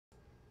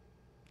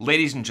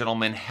Ladies and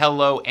gentlemen,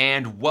 hello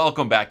and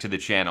welcome back to the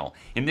channel.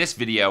 In this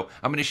video,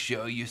 I'm going to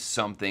show you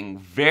something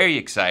very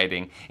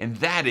exciting, and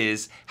that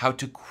is how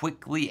to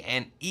quickly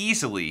and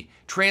easily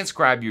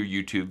transcribe your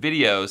YouTube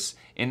videos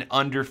in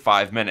under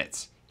 5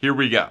 minutes. Here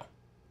we go.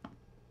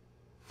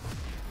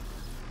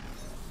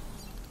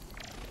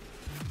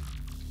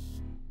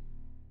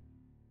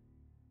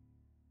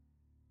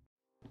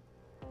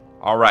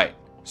 Alright,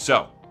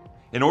 so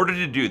in order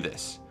to do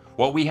this,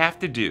 what we have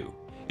to do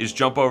is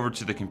jump over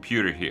to the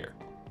computer here.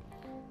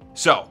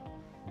 So,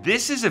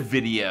 this is a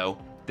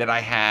video that I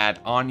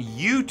had on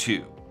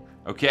YouTube,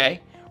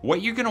 okay?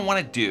 What you're gonna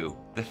wanna do,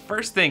 the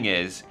first thing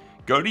is,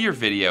 go to your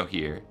video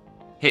here,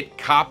 hit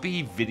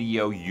copy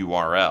video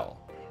URL.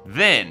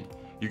 Then,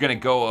 you're gonna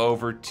go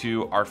over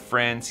to our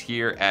friends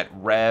here at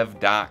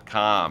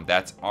rev.com.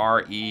 That's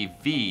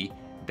REV.com.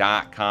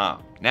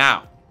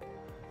 Now,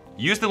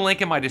 use the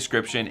link in my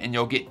description and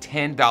you'll get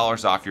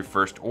 $10 off your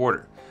first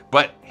order.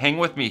 But hang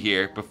with me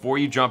here before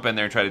you jump in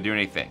there and try to do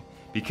anything,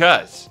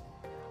 because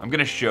I'm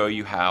gonna show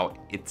you how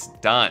it's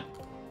done.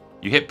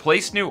 You hit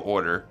place new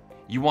order,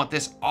 you want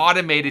this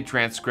automated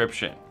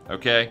transcription,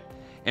 okay?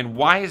 And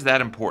why is that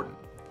important?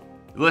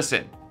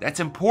 Listen, that's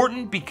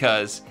important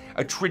because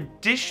a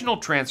traditional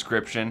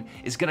transcription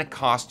is gonna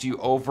cost you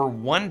over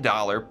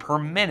 $1 per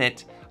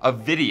minute of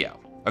video,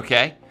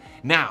 okay?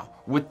 Now,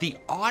 with the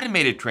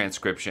automated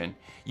transcription,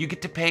 you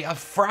get to pay a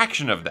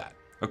fraction of that,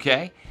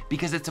 okay?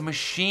 Because it's a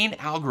machine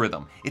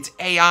algorithm, it's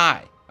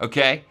AI,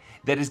 okay?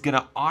 That is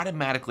gonna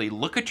automatically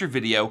look at your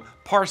video,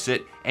 parse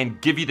it,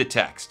 and give you the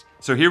text.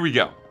 So here we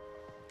go.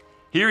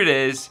 Here it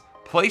is,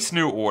 place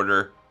new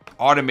order,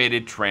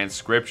 automated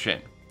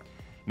transcription.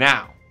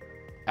 Now,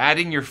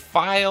 adding your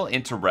file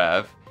into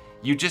Rev,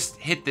 you just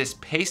hit this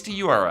pasty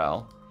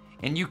URL,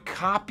 and you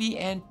copy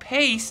and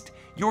paste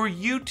your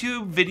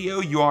YouTube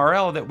video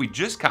URL that we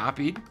just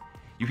copied.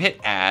 You hit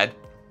add,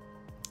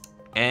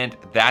 and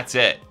that's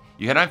it.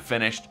 You hit on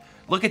finished.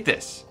 Look at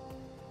this.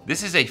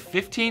 This is a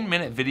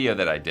 15-minute video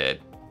that I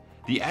did.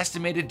 The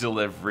estimated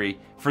delivery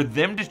for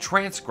them to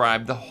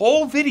transcribe the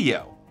whole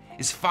video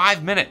is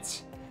 5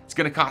 minutes. It's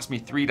gonna cost me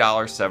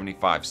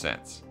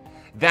 $3.75.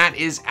 That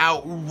is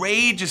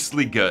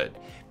outrageously good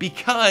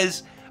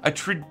because a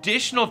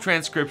traditional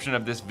transcription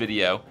of this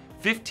video,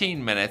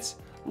 15 minutes,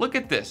 look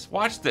at this,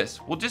 watch this.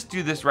 We'll just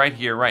do this right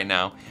here, right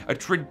now. A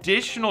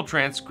traditional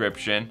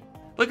transcription,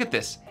 look at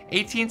this,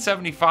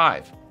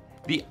 $18.75.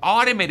 The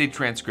automated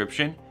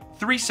transcription,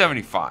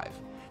 $3.75.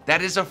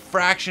 That is a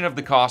fraction of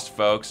the cost,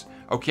 folks,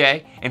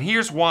 okay? And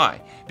here's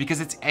why, because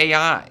it's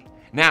AI.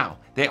 Now,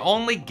 they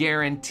only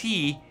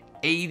guarantee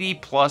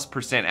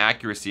 80+%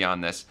 accuracy on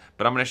this,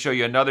 but I'm gonna show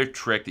you another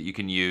trick that you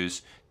can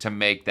use to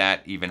make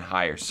that even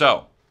higher.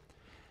 So,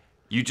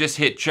 you just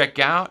hit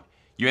checkout,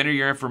 you enter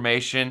your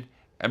information,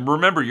 and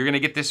remember, you're gonna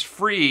get this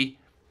free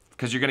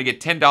because you're gonna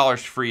get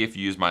 $10 free if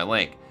you use my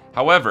link.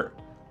 However,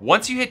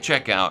 once you hit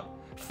checkout,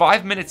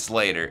 5 minutes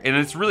later, and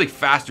it's really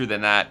faster than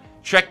that,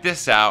 check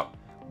this out.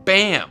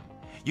 Bam!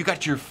 You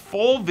got your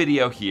full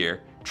video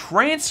here,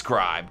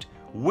 transcribed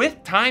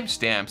with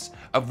timestamps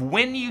of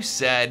when you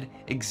said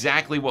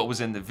exactly what was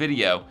in the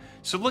video.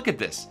 So look at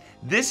this.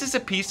 This is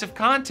a piece of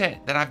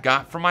content that I've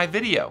got from my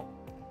video.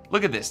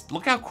 Look at this.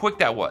 Look how quick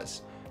that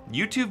was.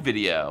 YouTube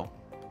video,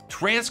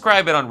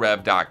 transcribe it on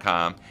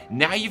rev.com.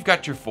 Now you've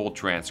got your full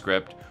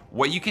transcript.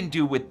 What you can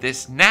do with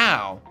this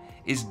now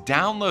is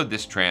download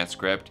this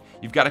transcript.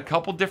 You've got a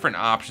couple different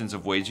options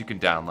of ways you can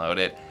download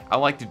it. I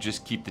like to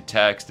just keep the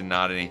text and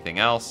not anything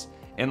else.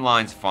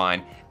 Inline's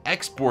fine.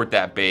 Export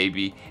that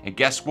baby, and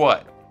guess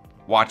what?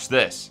 Watch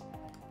this.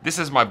 This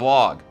is my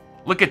blog.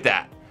 Look at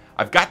that.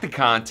 I've got the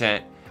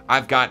content.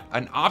 I've got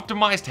an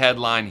optimized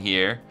headline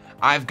here.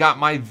 I've got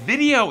my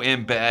video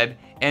embed,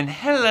 and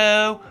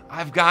hello,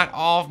 I've got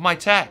all of my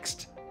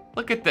text.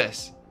 Look at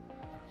this.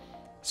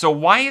 So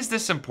why is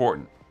this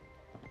important?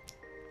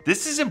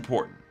 This is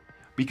important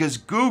because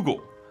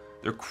Google,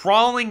 they're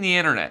crawling the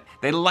internet.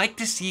 They like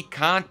to see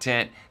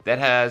content that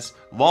has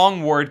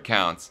long word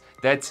counts,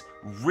 that's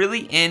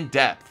really in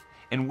depth.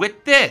 And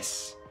with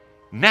this,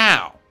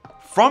 now,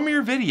 from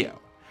your video,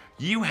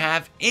 you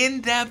have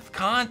in-depth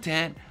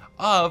content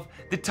of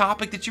the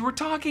topic that you were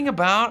talking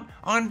about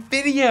on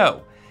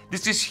video.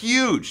 This is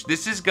huge.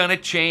 This is gonna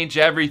change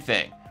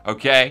everything,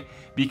 okay?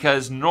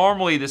 Because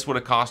normally this would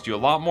have cost you a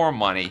lot more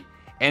money,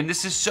 and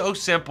this is so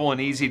simple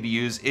and easy to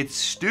use, it's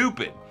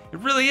stupid. It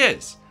really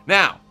is.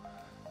 Now,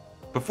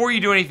 before you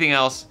do anything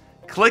else,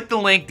 click the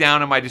link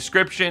down in my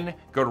description,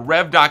 go to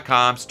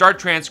rev.com, start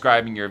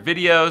transcribing your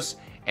videos,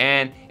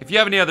 and if you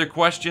have any other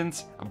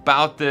questions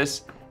about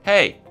this,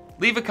 hey,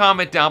 leave a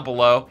comment down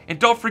below, and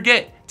don't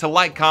forget to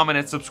like, comment,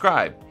 and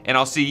subscribe, and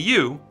I'll see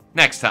you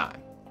next time.